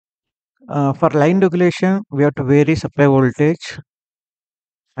For line regulation, we have to vary supply voltage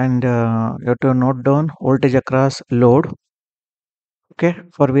and you have to note down voltage across load. Okay,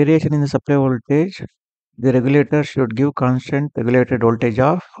 for variation in the supply voltage, the regulator should give constant regulated voltage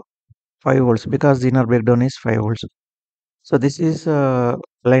of 5 volts because Zener breakdown is 5 volts. So this is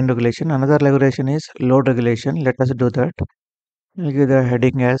line regulation. Another regulation is load regulation. Let us do that. I'll give the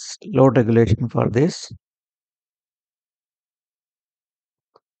heading as load regulation for this.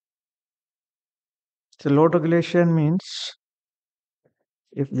 So load regulation means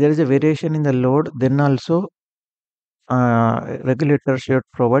if there is a variation in the load, then also regulator should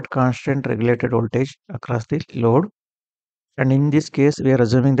provide constant regulated voltage across the load. And in this case, we are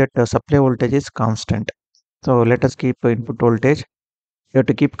assuming that the supply voltage is constant. So let us keep input voltage. You have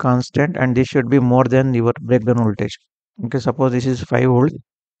to keep constant, and this should be more than your breakdown voltage. Okay, suppose this is 5 volts,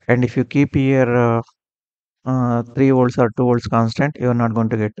 and if you keep here 3 volts or 2 volts constant, you are not going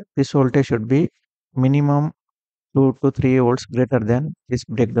to get this voltage should be minimum 2 to 3 volts greater than this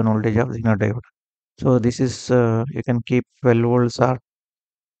breakdown voltage of Zener diode. So this is you can keep 12 volts or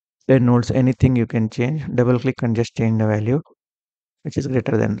 10 volts, anything you can change. Double click and just change the value which is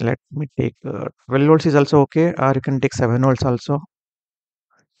greater than. Let me take 12 volts is also okay, or you can take 7 volts also.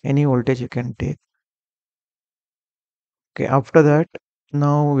 Any voltage you can take. Okay, after that,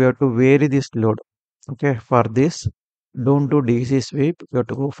 now we have to vary this load. Okay, for this, don't do DC sweep. You have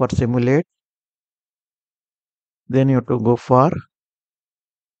to go for simulate. Then you have to go for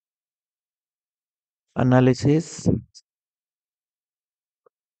analysis.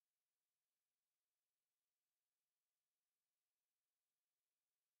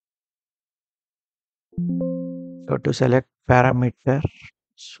 You have to select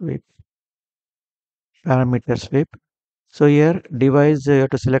sweep. Parameter sweep. So here device you have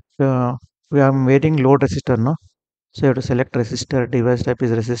to select. We are varying load resistor, no? So you have to select resistor. Device type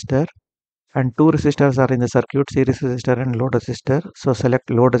is resistor, and two resistors are in the circuit: series resistor and load resistor. So select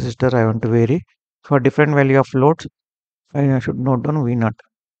load resistor. I want to vary for different value of loads. I should note down V naught,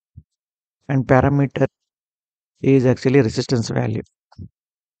 and parameter is actually resistance value.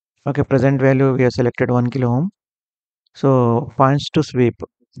 Okay, present value we have selected 1 kilo ohm. So points to sweep.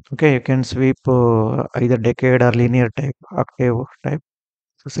 Okay, you can sweep either decade or linear type, octave type.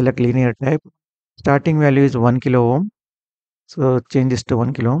 So select linear type. Starting value is 1 kilo ohm. So change this to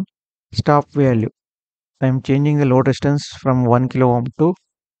 1 kilo ohm. Stop value. I am changing the load resistance from 1 kilo ohm to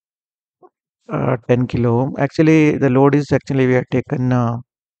 10 kilo ohm. Actually, the load is actually we have taken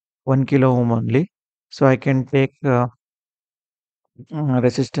 1 kilo ohm only. So I can take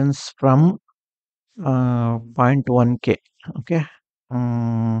resistance from 0.1k. Okay.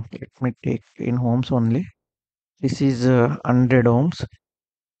 Let me take in ohms only. This is 100 ohms.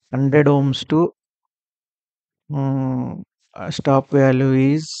 100 ohms to stop value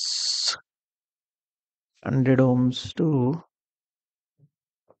is 100 ohms to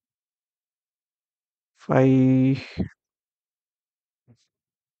 5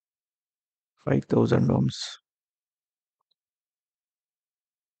 5000 ohms.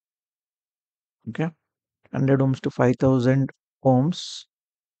 Okay, 100 ohms to 5000 ohms,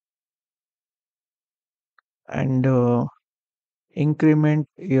 and increment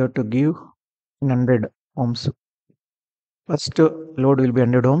you have to give in 100 ohms. First load will be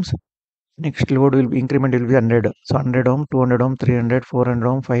 100 ohms. Next load will be increment will be 100. So 100 ohm, 200 ohm, 300, 400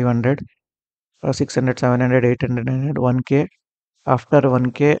 ohm, 500, 600, 700, 800, 900, 1k. After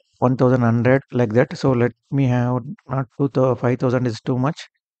 1k, 1100 like that. So let me have not 5000 is too much.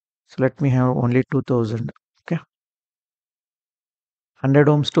 So let me have only 2000. Okay, 100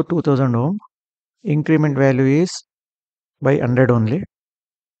 ohms to 2000 ohm. Increment value is by 100 only.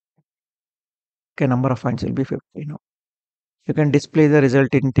 Okay, number of points will be 50 now. You can display the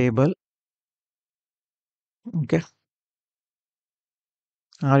result in table. Okay,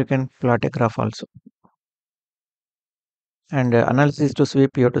 or you can plot a graph also. And analysis to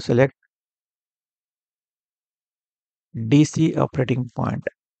sweep, you have to select DC operating point.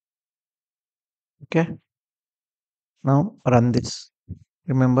 Okay, now run this.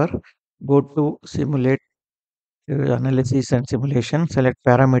 Remember, go to simulate analysis and simulation. Select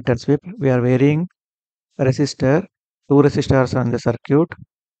parameter sweep. We are varying resistor. Two resistors on the circuit.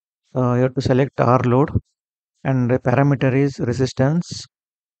 You have to select R load, and the parameter is resistance.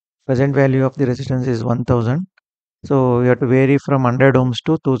 Present value of the resistance is 1000. So you have to vary from 100 ohms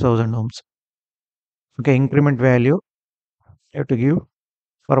to 2000 ohms. Okay, increment value you have to give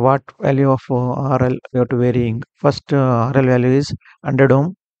for what value of RL you have to varying. First RL value is 100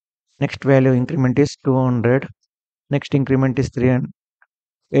 ohm. Next value increment is 200. Next increment is 300.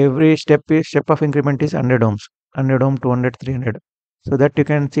 Every step of increment is 100 ohms. 100 ohm, 200, 300. so that you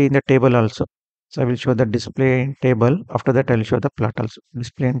can see in the table also. So I will show the display in table. After that, I will show the plot also.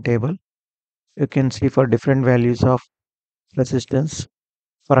 Display in table. You can see for different values of resistance.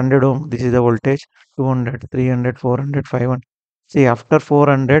 For 100 ohm, this is the voltage. 200, 300, 400, 500. See, after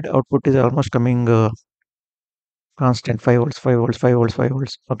 400, output is almost coming constant 5 volts, 5 volts, 5 volts, 5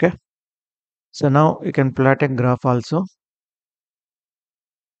 volts. Okay. So now you can plot a graph also.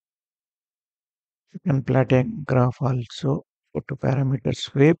 You can plot a graph also. Go to parameter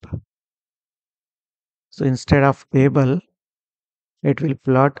sweep. So instead of table, it will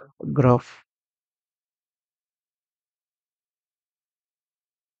plot graph.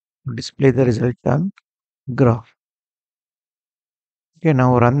 Display the result on graph. Okay,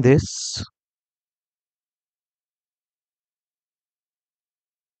 now run this.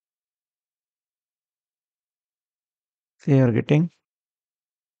 See, you are getting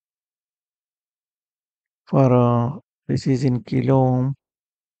for this is in kilo ohm.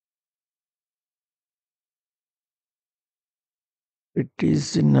 It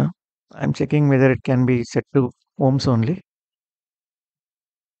is in. I'm checking whether it can be set to ohms only.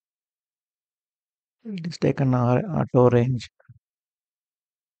 It is taken auto range.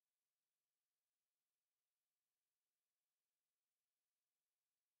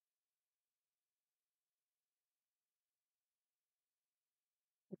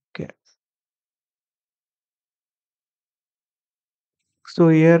 Okay. So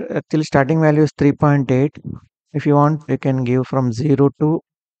here actually starting value is 3.8. If you want, you can give from 0 to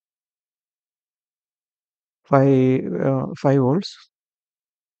 5 volts.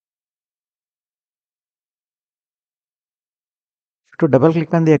 To double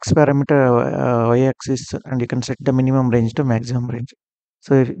click on the X parameter Y axis and you can set the minimum range to maximum range.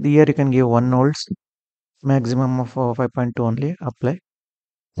 So if here you can give 1 volts, maximum of 5.2 only, apply.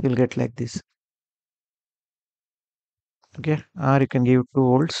 So you'll get like this. Okay, or you can give 2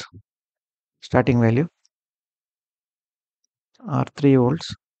 volts starting value or 3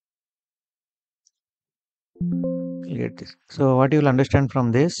 volts. You'll get this. So what you will understand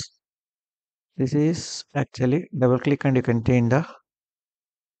from this is actually double click and you can change the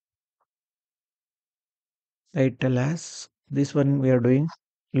title as this one we are doing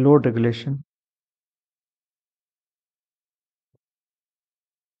load regulation.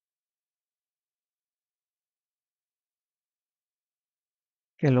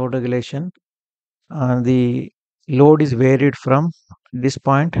 Okay, load regulation. The load is varied from this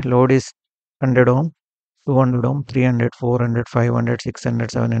point. Load is 100 ohm, 200 ohm, 300, 400, 500,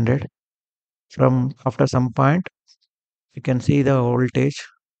 600, 700. From after some point, you can see the voltage.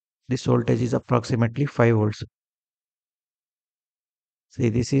 This voltage is approximately 5 volts. See,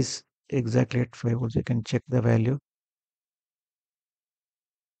 this is exactly at 5 volts. You can check the value.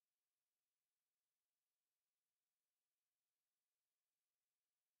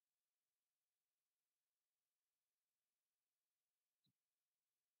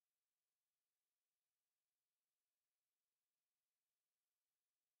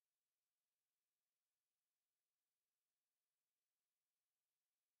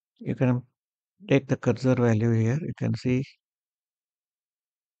 You can take the cursor value here. You can see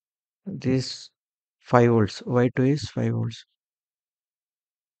this 5 volts. Y2 is 5 volts.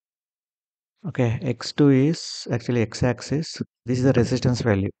 Okay, X2 is actually X axis. This is the resistance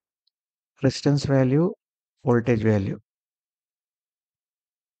value. Resistance value, voltage value.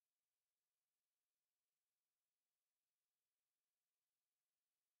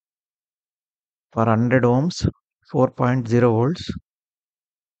 For 100 ohms, 4.0 volts.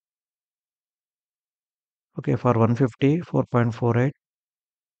 Okay, for 150, 4.48.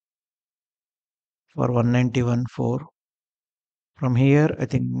 For 191, 4. From here, I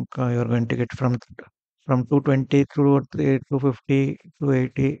think you're going to get from 220 through 250,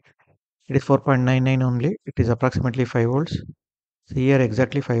 280. It is 4.99 only. It is approximately 5 volts. So here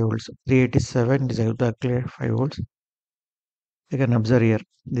exactly 5 volts. 387 is exactly 5 volts. You can observe here.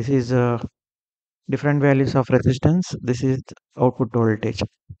 This is different values of resistance. This is output voltage.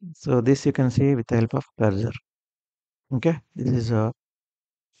 So this you can see with the help of cursor. Okay, this is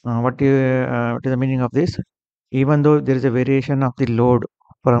what is the meaning of this? Even though there is a variation of the load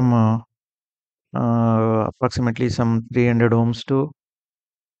from approximately some 300 ohms to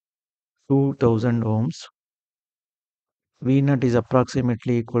 2000 ohms, V naught is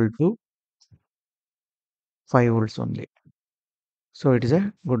approximately equal to 5 volts only. So it is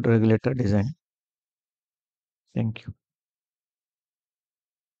a good regulator design. Thank you.